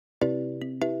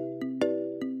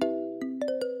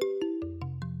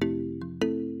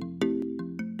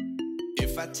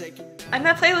I'm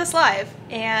at Playlist Live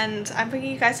and I'm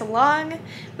bringing you guys along.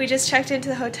 We just checked into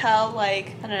the hotel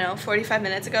like, I don't know, 45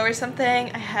 minutes ago or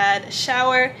something. I had a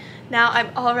shower. Now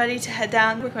I'm all ready to head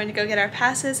down. We're going to go get our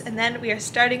passes and then we are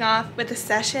starting off with a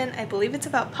session. I believe it's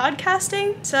about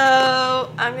podcasting. So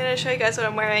I'm gonna show you guys what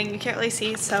I'm wearing. You can't really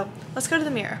see, so let's go to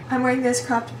the mirror. I'm wearing this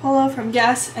cropped polo from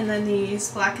Guess and then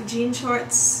these black jean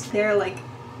shorts. They're like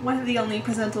one of the only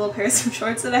presentable pairs of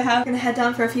shorts that I have. I'm gonna head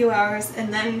down for a few hours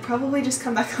and then probably just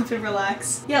come back up and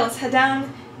relax. Yeah, let's head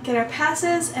down, get our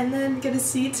passes, and then get a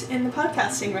seat in the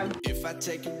podcasting room. If I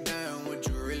take you down, would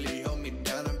you really hold me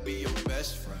down and be your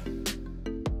best friend?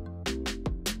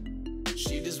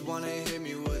 She just wanna hit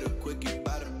me with a quickie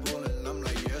by the pool and I'm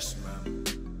like, yes ma'am.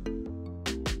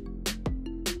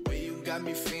 Well, you got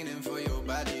me feeling for your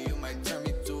body, you might turn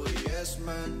me to a yes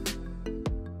man.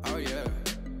 Oh yeah.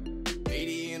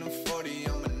 80 and I'm 40,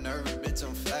 I'm a nervous bitch,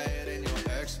 I'm flyer than your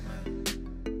ex, man.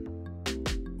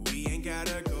 We ain't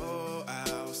gotta go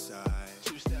outside.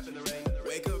 Two-step in the rain,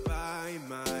 wake up by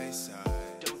my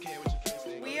side. Don't care what your friends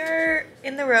think. We are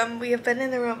in the room. We have been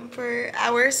in the room for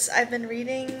hours. I've been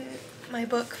reading my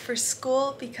book for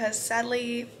school because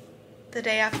sadly the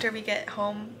day after we get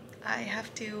home I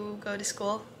have to go to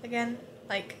school again,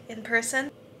 like in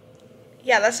person.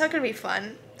 Yeah, that's not gonna be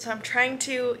fun. So I'm trying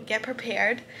to get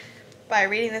prepared by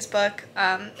reading this book.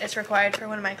 It's required for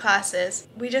one of my classes.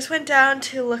 We just went down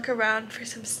to look around for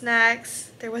some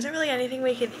snacks. There wasn't really anything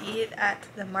we could eat at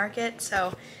the market,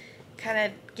 so kind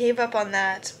of gave up on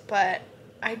that, but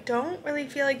I don't really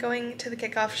feel like going to the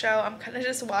kickoff show. I'm kind of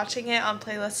just watching it on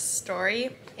Playlist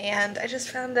Story, and I just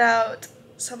found out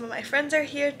some of my friends are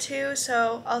here too,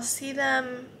 so I'll see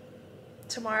them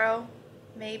tomorrow,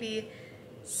 maybe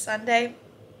Sunday.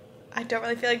 I don't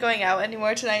really feel like going out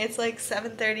anymore tonight. It's like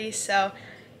 7:30, so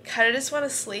kind of just want to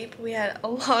sleep. We had a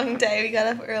long day. We got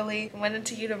up early, went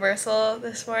into Universal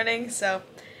this morning, so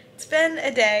it's been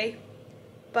a day.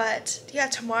 But yeah,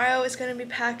 tomorrow is going to be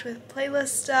packed with playlist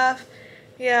stuff.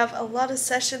 We have a lot of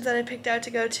sessions that I picked out to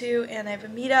go to, and I have a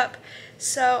meetup.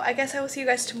 So I guess I will see you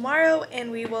guys tomorrow,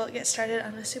 and we will get started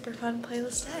on a super fun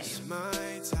playlist day.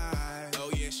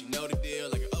 Oh yeah, she know the deal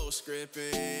like an old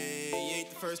scripting. You ain't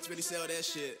the first to really sell that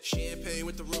shit. Champagne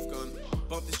with the roof gun.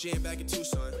 Bump this jam back in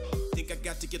Tucson. Think I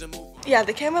got to get a move. Yeah,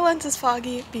 the camera lens is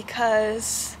foggy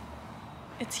because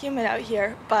it's humid out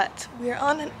here, but we're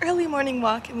on an early morning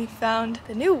walk and we found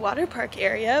the new water park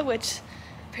area, which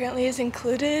apparently is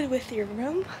included with your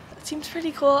room. It seems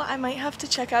pretty cool. I might have to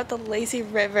check out the lazy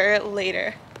river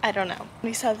later. I don't know.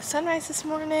 We saw the sunrise this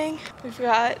morning. We've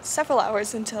got several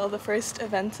hours until the first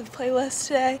events of Playlist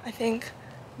today. I think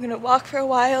I'm gonna walk for a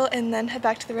while and then head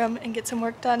back to the room and get some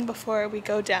work done before we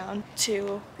go down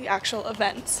to the actual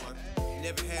events.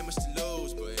 Never had much to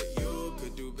lose, but you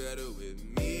could do better with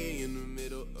me in the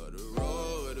middle of the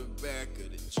road or the back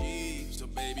of the Jeep. So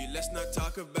baby, let's not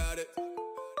talk about it.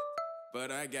 But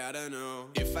I gotta know,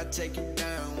 if I take you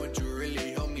down, would you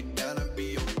really hold me down and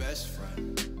be your best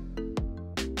friend?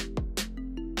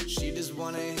 She just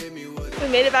wanna hit me with. We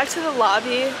made it back to the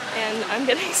lobby and I'm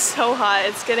getting so hot.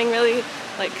 It's getting really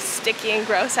like sticky and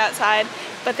gross outside,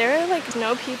 but there are like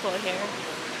no people here.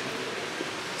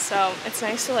 So it's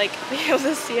nice to like be able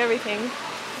to see everything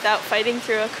without fighting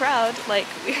through a crowd like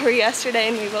we were yesterday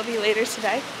and we will be later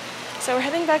today. So we're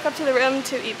heading back up to the room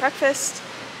to eat breakfast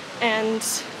and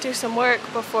do some work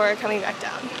before coming back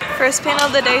down. First panel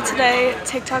of the day today,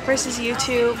 TikTok versus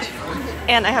YouTube.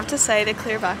 And I have to say the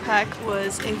clear backpack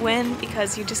was a win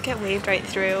because you just get waved right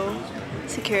through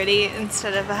security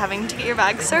instead of having to get your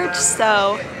bag searched.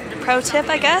 So pro tip,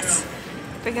 I guess,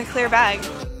 bring a clear bag.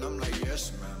 I'm like,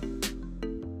 yes, ma'am.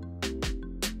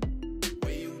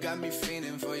 Well, you got me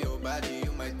feeling for your body,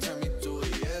 you might turn me to a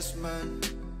yes, man.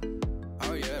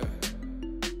 Oh yeah.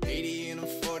 80 and I'm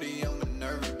 40, I'm a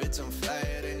nervous bitch, I'm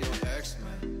flyer than your ex,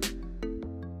 man.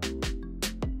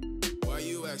 Why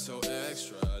you act so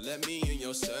extra? Let me in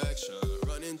your section.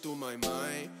 Running through my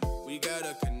mind, we got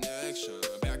a connection.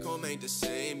 Back home ain't the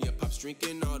same, your pop's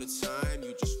drinking all the time.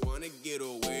 You just wanna get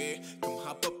away, come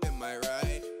hop up in my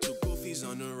ride. Two goofies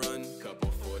on the run,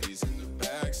 couple 40s in the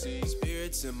backseat.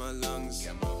 Spirits in my lungs,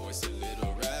 got my voice a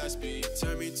little raspy.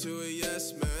 Turn me to a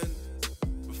yes man,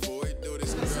 before we do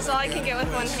this. This is all I can get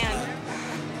with one hand.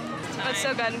 Oh, it's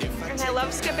so good. And I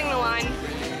love skipping the line.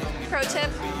 Pro tip,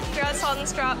 if you're at Salt and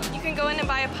Straw, you can go in and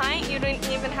buy a pint. You don't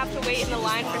even have to wait in the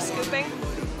line for scooping.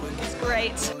 It's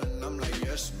great. I'm like,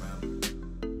 yes, ma'am.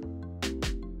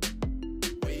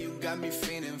 Well, you got me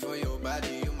feeling for your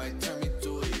body, you might turn me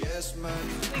to a yes, man.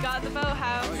 We got the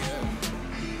boathouse. Oh,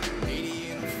 yeah.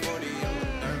 80 and 40, I'm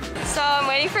a nervous. So I'm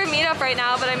waiting for a meetup right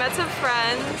now, but I met some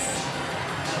friends.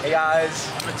 Hey guys.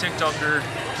 I'm a TikToker.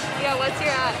 Yeah, what's your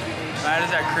app? That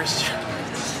is at Chris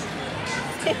Jones.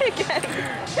 Say it again.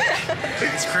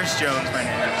 It's Chris Jones, my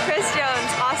name. Chris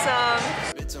Jones, awesome.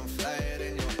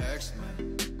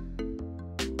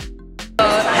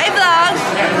 Hey vlog!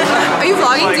 Are you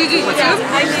vlogging? Do you do YouTube?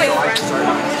 I do.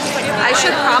 I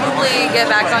should probably get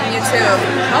back on YouTube.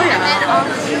 Oh yeah.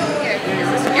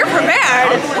 You're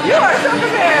prepared. You are so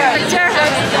prepared.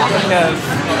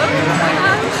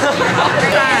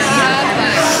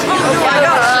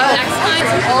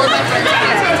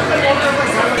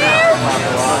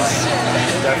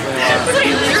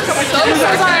 All of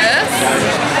my friends.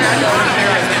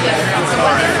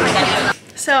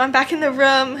 So I'm back in the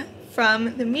room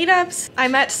from the meetups. I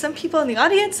met some people in the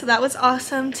audience, so that was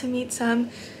awesome to meet some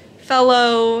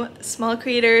fellow small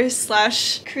creators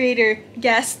slash creator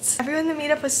guests. Everyone in the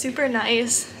meetup was super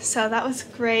nice, so that was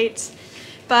great.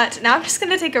 But now I'm just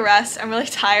gonna take a rest. I'm really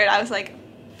tired. I was like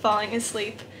falling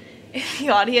asleep in the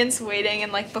audience waiting,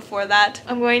 and like before that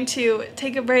I'm going to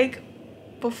take a break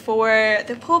before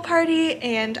the pool party,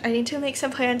 and I need to make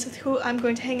some plans with who I'm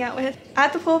going to hang out with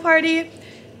at the pool party.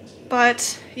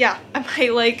 But yeah, I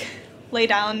might like lay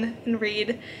down and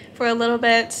read for a little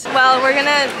bit. Well, we're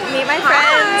gonna meet my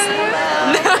friends.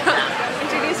 Hello.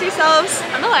 Introduce yourselves.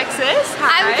 I'm Alexis.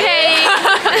 Hi. I'm Kate.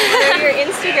 What are your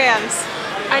Instagrams?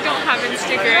 I don't have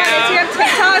Instagram. Do you have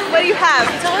TikTok? What do you have?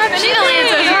 I don't have anything. She deleted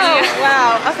social media. Oh,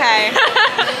 wow, okay.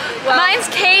 Well, mine's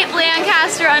Kate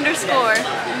Lancaster _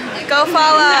 Go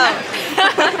follow.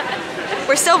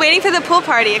 We're still waiting for the pool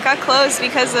party. It got closed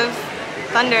because of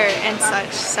thunder and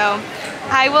such, so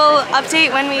I will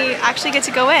update when we actually get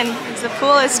to go in, because the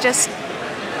pool is just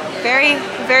very,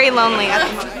 very lonely at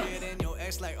the moment.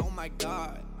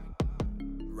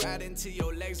 Right into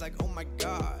your legs like, oh my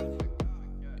god.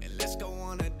 And let's go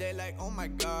on a day like, oh my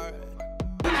god.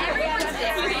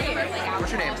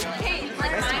 What's your name? Kate.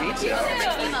 Nice to meet you. My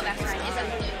female best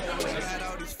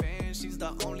friend is she's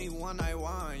the only one I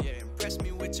want, yeah. Impress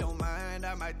me with your mind,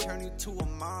 I might turn you to a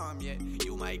mom, yeah.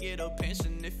 You might get a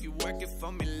pension if you work it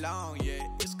for me long, yeah.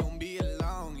 It's gonna be a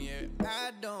long, yeah.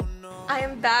 I don't know. I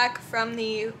am back from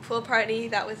the pool party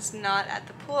that was not at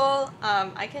the pool.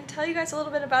 I can tell you guys a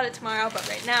little bit about it tomorrow, but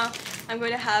right now I'm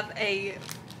going to have a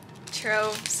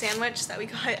churro sandwich that we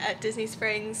got at Disney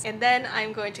Springs, and then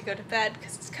I'm going to go to bed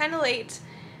because it's kind of late.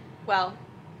 Well,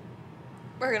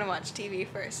 we're gonna watch TV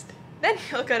first, then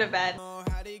we'll go to bed.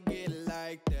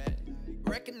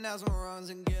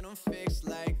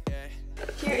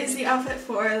 Here is the outfit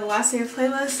for the last day of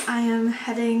Playlist. I am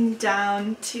heading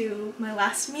down to my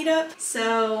last meetup.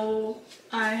 So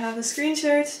I have a screen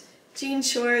shirt, jean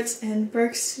shorts, and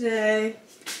Birks today.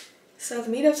 So the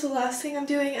meetup's the last thing I'm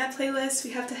doing at Playlist.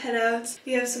 We have to head out.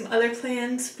 We have some other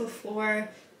plans before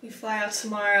we fly out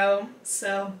tomorrow.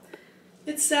 So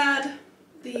it's sad.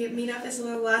 The meetup is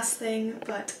the last thing,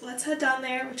 but let's head down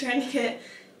there. We're trying to get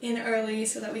in early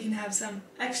so that we can have some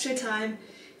extra time.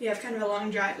 We have kind of a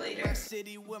long drive later.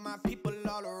 City with my people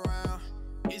all around.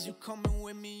 Is you coming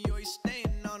with me or you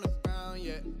staying on the ground?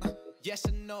 Yeah. Yes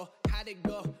or no? How'd it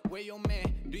go? Where your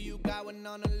man? Do you got one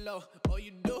on the low? Oh,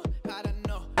 you do? How'd I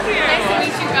know? Nice to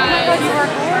meet you guys. What's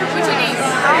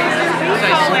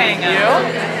your name? You?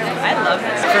 I love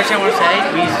it. First thing I want to say,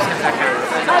 we use this back out.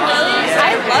 Oh, really? Yeah.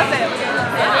 I love it.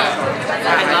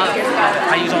 I love it.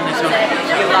 I use only so much.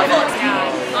 You love it?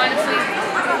 Honestly,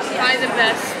 probably the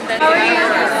best. How are you?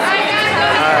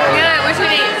 Good. What's your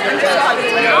name?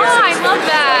 Oh, I love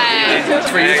that. It's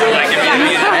for you.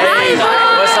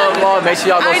 What's up, vlog? Make sure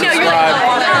y'all go subscribe.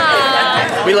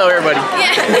 We love everybody.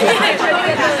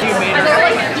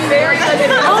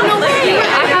 Oh, no way.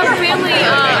 I have family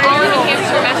all in New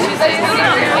Hampshire, Massachusetts.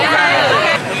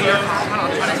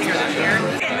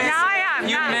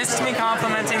 You missed me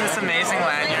complimenting this amazing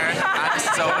lanyard. I'm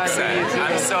so upset.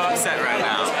 I'm so upset right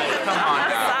now. Come on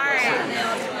now. Sorry.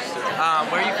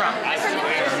 Where are you from?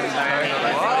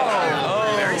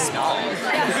 Whoa. Very small.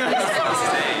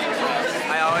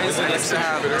 I always used to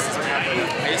have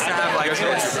like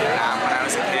this when I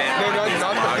was a kid. No,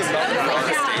 not the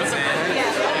States in New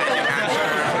Hampshire.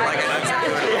 Like I know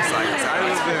exactly what it looks like. So I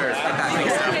was there. Get that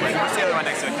mixed up. Like what's the other one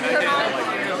next to it?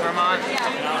 Connecticut? Vermont?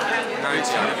 No, it's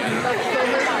I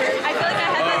feel like I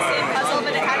had that same puzzle,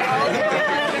 but it had all of them.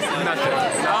 nothing.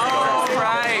 Oh,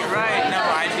 right. No,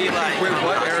 I'd be like, wait,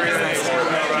 what area is that?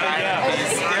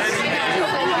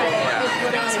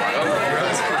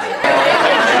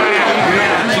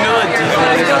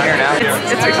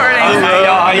 It's recording.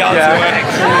 How y'all doing?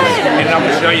 And I'm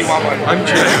gonna show you one. I'm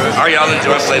good. Are y'all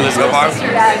enjoying Playlist so far?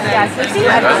 Yes.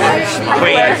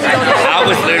 Wait, I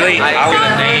was literally, I was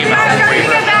gonna name,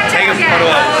 take a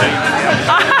photo of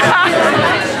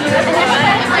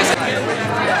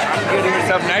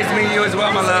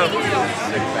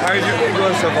Alright, you can go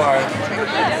so far.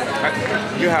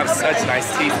 You have such nice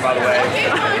teeth, by the way.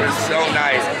 You're so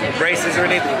nice. Braces or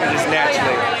anything, or just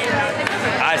naturally.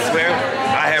 I swear,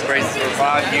 I had braces for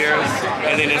 5 years,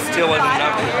 and then it still wasn't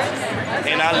enough.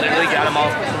 And I literally got them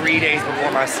off 3 days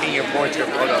before my senior portrait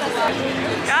photo.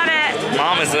 Got it.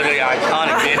 Mom is literally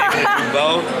iconic, being able to do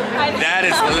both. That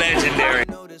is legendary.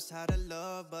 Notice how to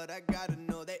love, but I gotta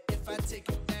know that if I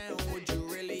take you down, would you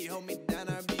really hold me down?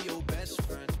 I'd be your best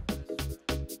friend.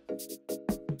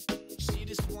 She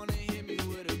just wanna hit me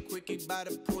with a quickie by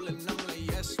the pool, and I'm like,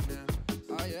 yes, man.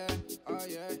 Oh yeah, oh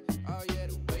yeah, oh yeah.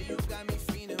 The way you got me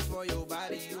feeling for your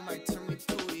body, you might turn me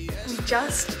to a yes. We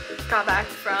just got back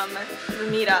from the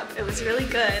meetup. It was really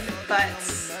good, but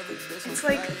it's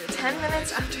like 10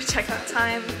 minutes after checkout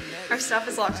time. Our stuff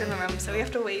is locked in the room, so we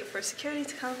have to wait for security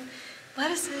to come, let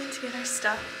us in to get our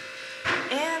stuff.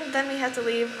 And then we had to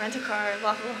leave, rent a car,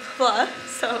 blah, blah, blah, blah.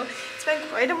 So it's been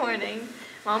quite a morning.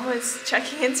 Mom was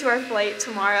checking into our flight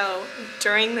tomorrow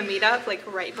during the meetup, like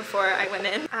right before I went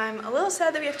in. I'm a little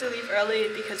sad that we have to leave early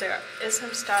because there is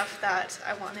some stuff that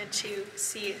I wanted to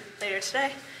see later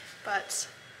today, but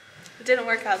it didn't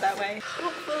work out that way.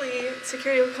 Hopefully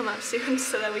security will come up soon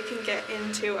so that we can get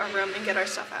into our room and get our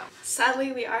stuff out.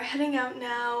 Sadly, we are heading out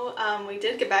now. We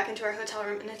did get back into our hotel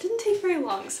room and it didn't take very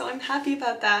long, so I'm happy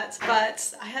about that.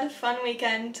 But I had a fun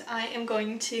weekend. I am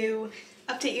going to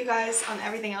update you guys on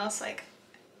everything else, like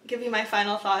give you my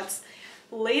final thoughts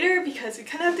later because we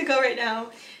kind of have to go right now.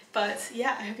 But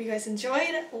yeah, I hope you guys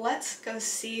enjoyed. Let's go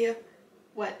see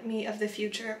what me of the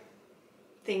future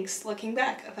thinks looking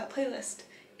back of that playlist,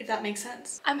 if that makes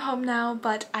sense. I'm home now,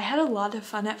 but I had a lot of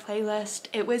fun at Playlist.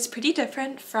 It was pretty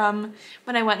different from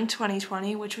when I went in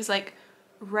 2020, which was like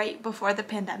right before the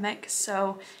pandemic,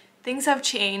 so things have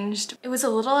changed. It was a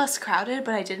little less crowded,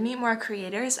 but I did meet more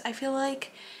creators, I feel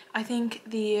like. I think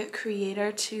the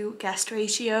creator to guest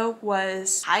ratio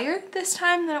was higher this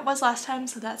time than it was last time,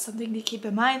 so that's something to keep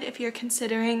in mind if you're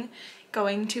considering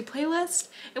going to Playlist.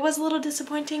 It was a little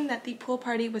disappointing that the pool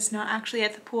party was not actually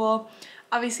at the pool.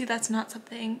 Obviously that's not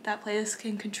something that Playlist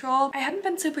can control. I hadn't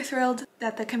been super thrilled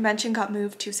that the convention got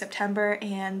moved to September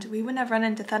and we wouldn't have run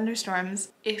into thunderstorms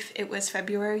if it was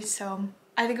February, so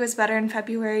I think it was better in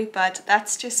February, but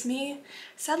that's just me.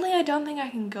 Sadly, I don't think I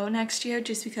can go next year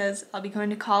just because I'll be going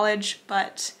to college,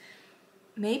 but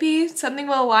maybe something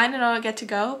will align and I'll get to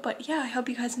go. But yeah, I hope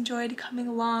you guys enjoyed coming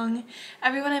along.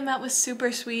 Everyone I met was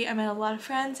super sweet. I met a lot of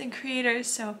friends and creators,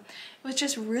 so it was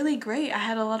just really great. I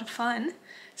had a lot of fun.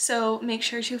 So make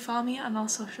sure to follow me on all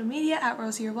social media at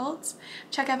RosieRevolts.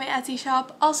 Check out my Etsy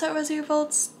shop, also at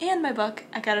RosieRevolts, and my book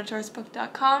at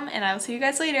GetOutdoorsBook.com, and I will see you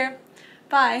guys later.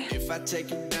 Bye. If I take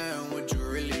you down, would you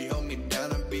really hold